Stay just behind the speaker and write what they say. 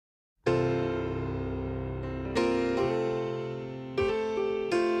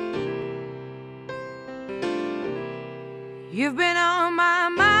You've been on my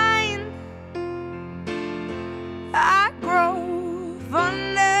mind. I grow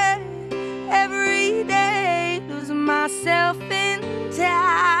fonder every day, losing myself in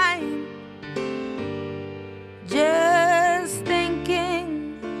time. Just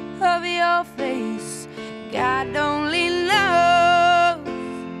thinking of your face, God only knows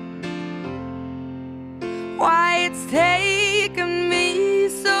why it's taken me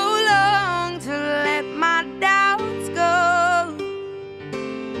so long to let my doubts go.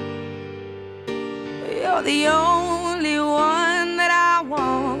 You're the only one that I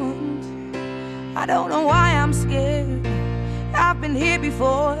want. I don't know why I'm scared. I've been here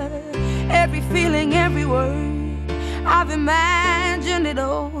before. Every feeling, every word, I've imagined it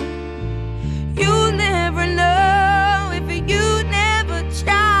all. You'll never know if you never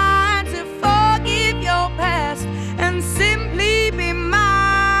try to forgive your past and simply be mine.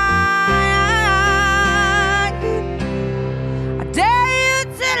 I dare you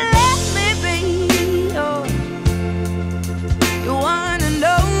to let me be your one and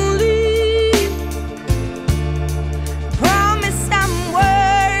only. Promise I'm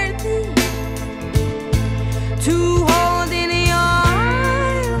worthy to hold in your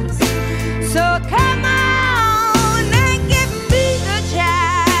arms. So come on and give me the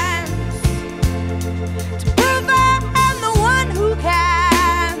chance to prove I'm the one who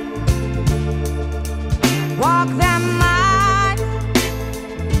can walk that mile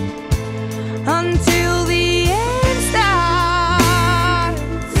until the end starts.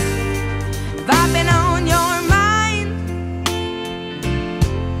 If I've been on your mind,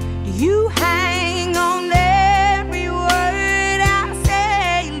 you hang on every word I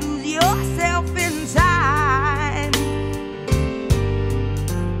say, lose yourself in time.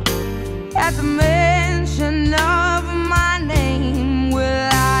 At the mention of my name, will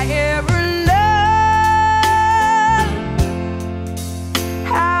I ever know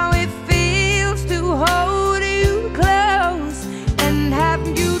how it feels to hold you close and have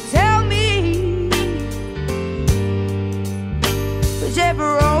you tell me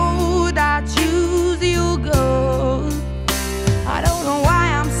whichever road I choose you'll go. I don't know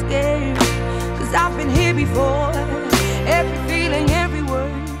why I'm scared, 'cause I've been here before. Every feeling, every word.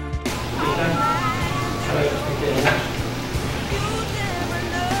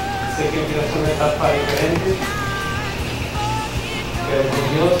 Sé que empiezas una etapa diferente, pero con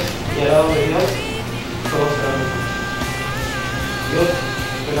Dios y al lado de Dios, todo será mejor. Dios,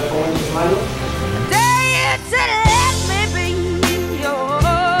 te la pongo en tus manos. Dare you to let me be your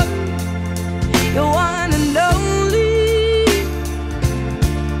one and only.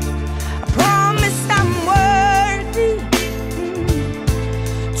 I promise I'm worthy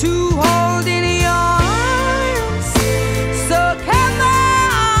to hold in your arms. So come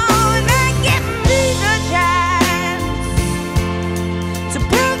on and give me the chance to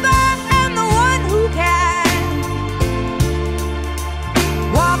prove I'm the one who can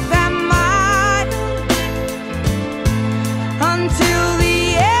walk that mile until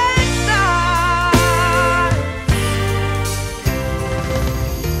the end starts.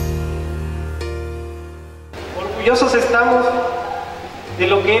 Orgullosos estamos de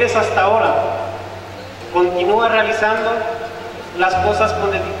lo que eres hasta ahora. Continúa realizando las cosas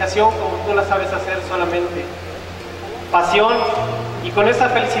con dedicación como tú las sabes hacer solamente. Pasión y con esa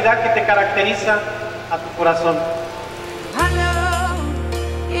felicidad que te caracteriza a tu corazón. I know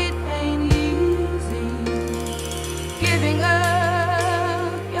it ain't easy giving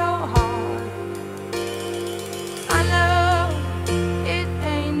up your heart. I know it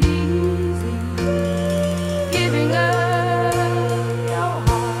ain't easy giving up your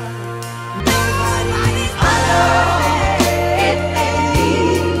heart. Nobody's I know it ain't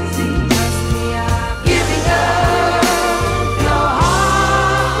easy. Trust me, I'm giving up your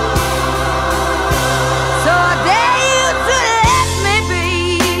heart. So I dare you to let me be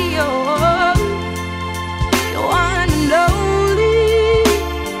your one and only.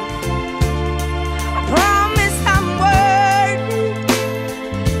 I promise I'm worthy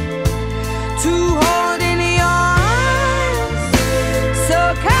to hold in your arms. So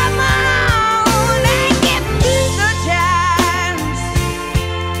come on and give me the chance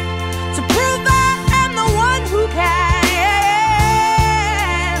to prove I'm the one who can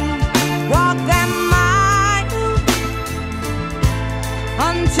walk that mile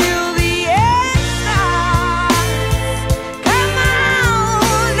until the